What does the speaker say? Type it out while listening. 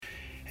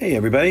Hey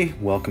everybody,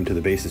 welcome to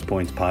the Basis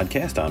Points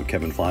Podcast. I'm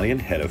Kevin Flanagan,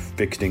 Head of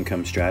Fixed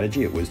Income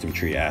Strategy at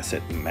WisdomTree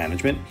Asset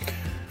Management.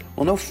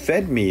 Well, no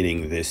Fed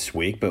meeting this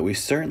week, but we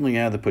certainly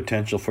have the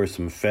potential for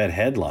some Fed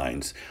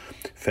headlines.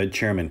 Fed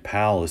Chairman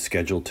Powell is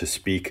scheduled to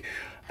speak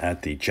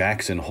at the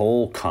Jackson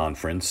Hole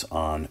Conference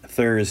on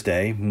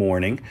Thursday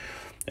morning.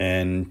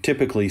 And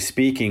typically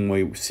speaking,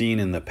 we've seen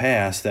in the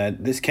past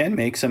that this can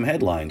make some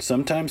headlines.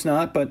 Sometimes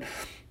not, but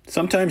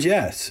sometimes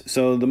yes.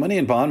 So the money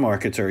and bond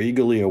markets are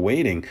eagerly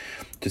awaiting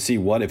to see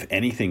what, if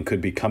anything, could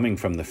be coming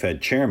from the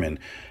Fed chairman.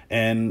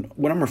 And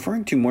what I'm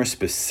referring to more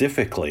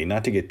specifically,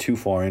 not to get too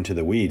far into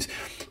the weeds,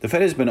 the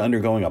Fed has been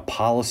undergoing a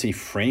policy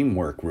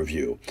framework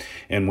review.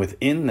 And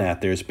within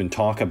that, there's been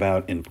talk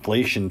about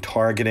inflation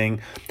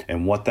targeting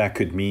and what that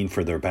could mean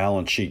for their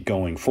balance sheet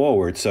going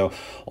forward. So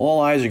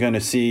all eyes are going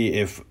to see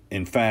if,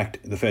 in fact,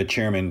 the Fed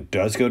chairman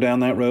does go down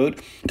that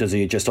road. Does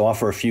he just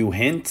offer a few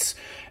hints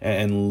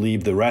and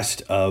leave the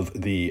rest of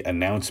the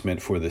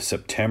announcement for the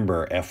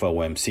September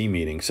FOMC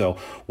meeting? So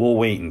we'll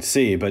wait and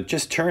see. But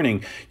just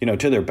turning,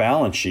 to their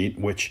balance sheet,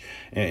 which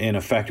in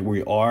effect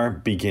we are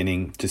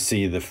beginning to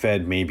see the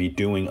Fed maybe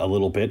doing a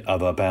little bit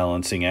of a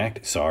balancing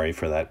act. Sorry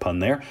for that pun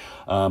there.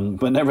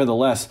 But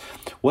nevertheless,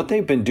 what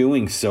they've been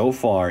doing so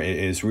far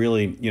is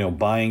really,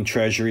 buying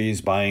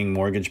treasuries, buying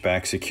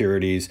mortgage-backed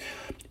securities,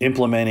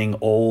 implementing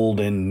old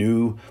and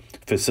new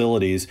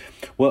facilities.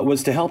 What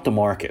was to help the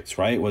markets,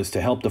 right? Was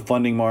to help the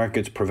funding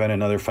markets prevent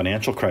another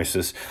financial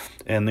crisis.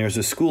 And there's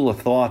a school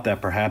of thought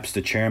that perhaps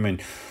the chairman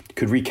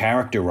could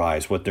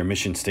recharacterize what their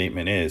mission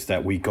statement is,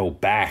 that we go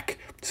back,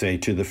 say,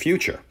 to the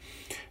future.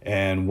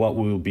 And what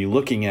we'll be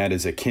looking at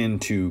is akin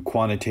to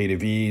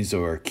quantitative ease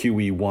or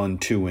QE 1,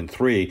 2, and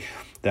 3,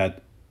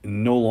 that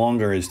no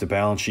longer is the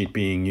balance sheet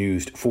being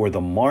used for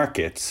the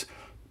markets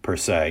per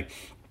se,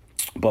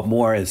 but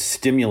more as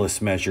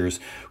stimulus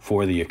measures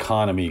for the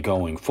economy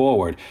going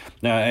forward.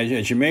 Now,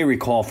 as you may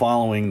recall,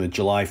 following the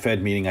July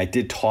Fed meeting, I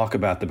did talk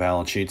about the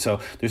balance sheet, so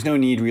there's no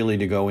need really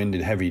to go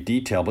into heavy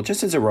detail. But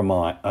just as a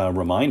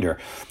reminder,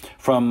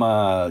 from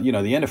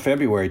the end of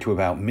February to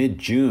about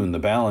mid-June, the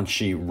balance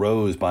sheet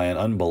rose by an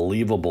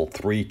unbelievable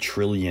 $3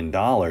 trillion.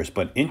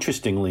 But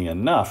interestingly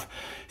enough,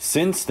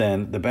 since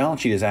then, the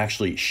balance sheet has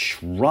actually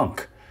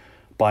shrunk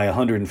by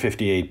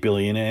 $158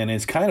 billion, and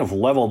it's kind of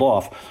leveled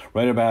off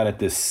right about at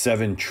this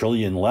 $7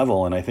 trillion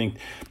level. And I think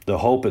the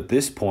hope at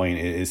this point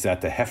is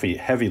that the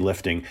heavy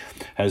lifting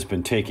has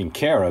been taken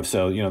care of.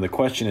 So, the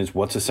question is,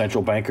 what's a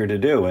central banker to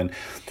do? And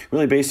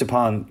really based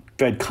upon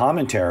Fed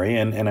commentary,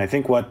 and I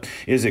think what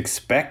is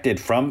expected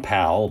from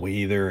Powell,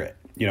 either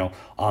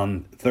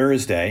on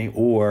Thursday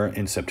or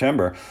in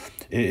September,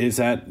 is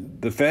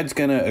that the Fed's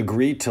going to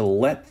agree to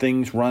let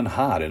things run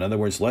hot. In other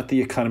words, let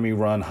the economy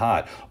run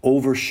hot,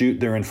 overshoot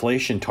their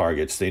inflation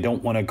targets. They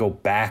don't want to go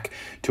back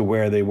to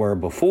where they were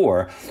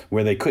before,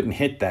 where they couldn't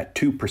hit that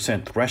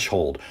 2%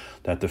 threshold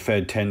that the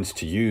Fed tends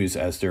to use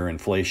as their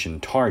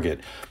inflation target.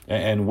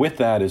 And with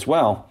that as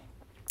well,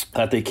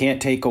 that they can't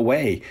take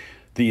away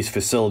these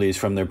facilities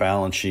from their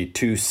balance sheet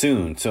too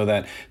soon, so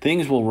that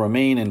things will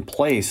remain in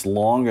place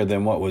longer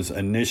than what was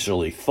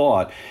initially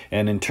thought.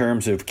 And in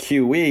terms of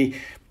QE,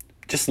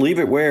 just leave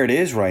it where it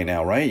is right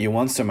now, right? You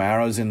want some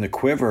arrows in the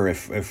quiver,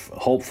 if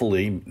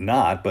hopefully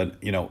not, but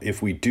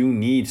if we do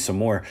need some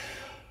more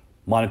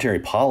monetary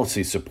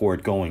policy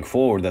support going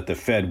forward, that the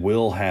Fed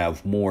will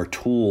have more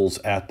tools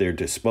at their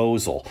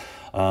disposal.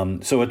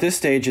 So at this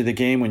stage of the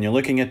game, when you're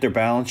looking at their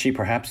balance sheet,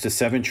 perhaps the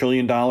 $7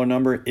 trillion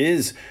number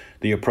is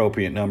the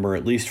appropriate number,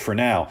 at least for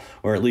now,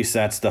 or at least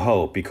that's the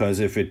hope.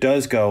 Because if it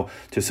does go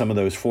to some of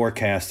those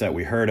forecasts that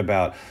we heard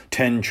about,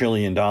 $10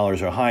 trillion or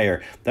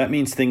higher, that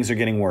means things are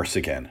getting worse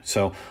again.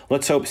 So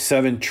let's hope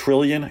 7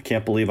 trillion, I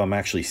can't believe I'm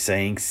actually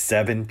saying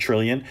 7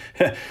 trillion,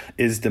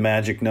 is the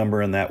magic number,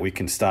 and that we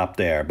can stop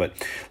there. But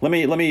let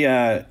me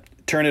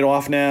turn it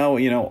off now.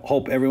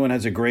 Hope everyone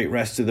has a great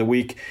rest of the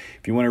week.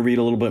 If you want to read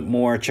a little bit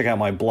more, check out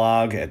my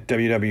blog at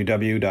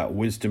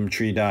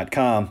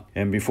www.wisdomtree.com.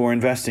 And before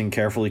investing,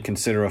 carefully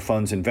consider a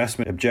fund's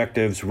investment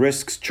objectives,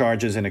 risks,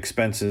 charges, and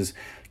expenses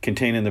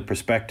contained in the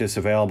prospectus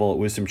available at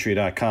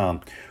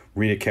wisdomtree.com.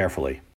 Read it carefully.